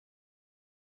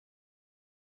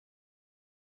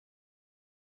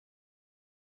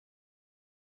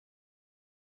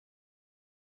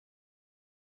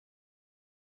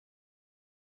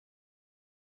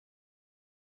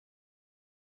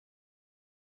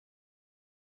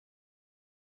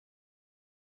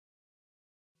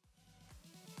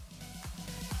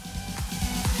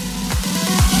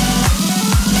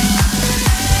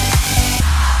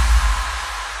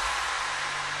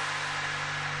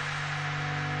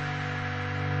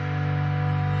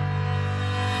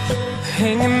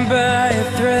hanging by a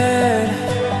thread,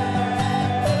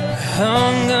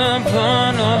 hung up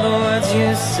on all the words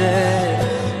you said,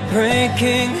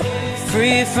 breaking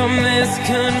free from this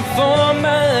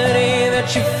conformity that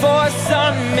you force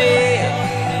on me.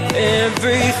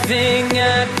 Everything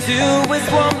I do is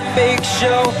one big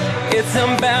show. It's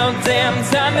about damn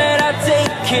time that I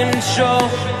take control.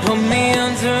 Put me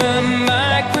under a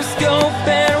microscope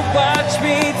and watch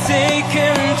me take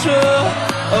control.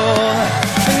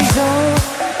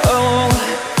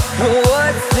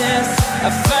 What's this? I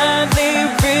finally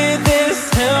read this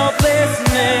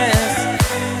helplessness.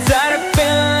 Tired of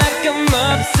feeling like I'm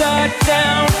upside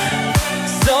down,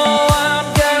 so I'm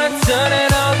gonna turn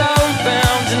it all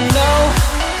around.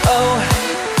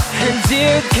 And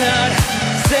dear God,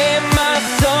 save my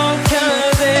soul,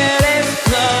 'cause it is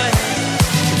flawed.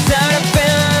 Tired of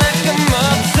feeling like I'm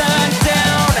upside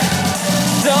down,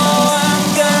 so I'm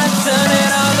gonna turn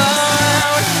it all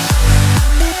around.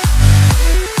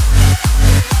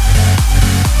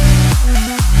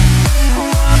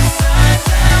 Upside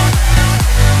down.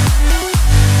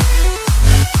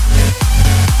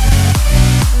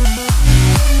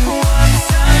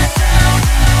 Upside down.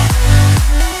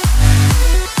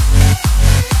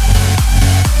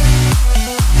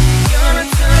 Gonna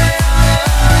turn it all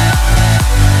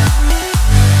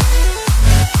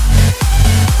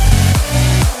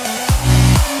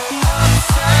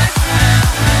upside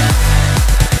down.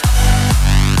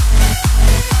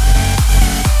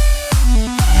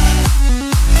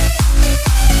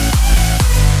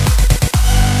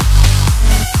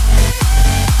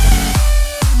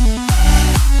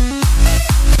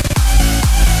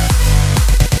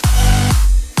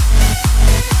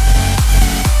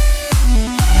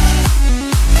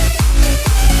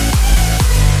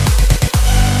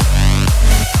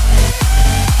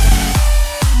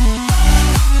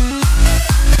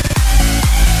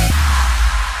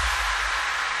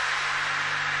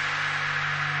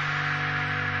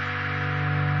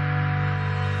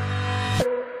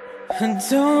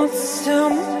 Don't tell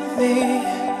me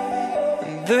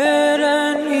that I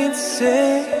need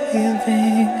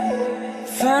saving.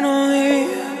 Finally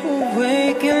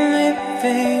awake and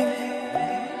living.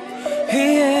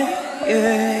 Yeah.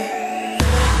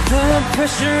 The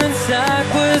pressure inside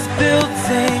was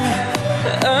building.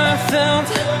 I felt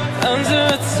under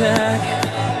attack,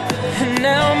 and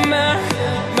now my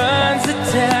mind's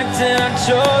attacked, and I've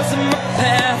chosen my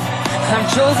path. I've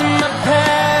chosen my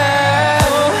path.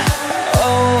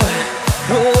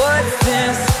 What's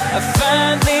this? I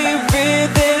finally read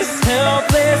this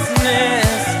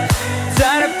helplessness.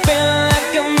 Tired of feeling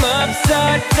like I'm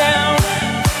upside down,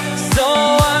 so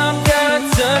I'm gonna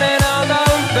turn it all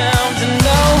around. And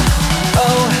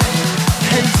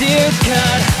and dear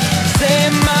God,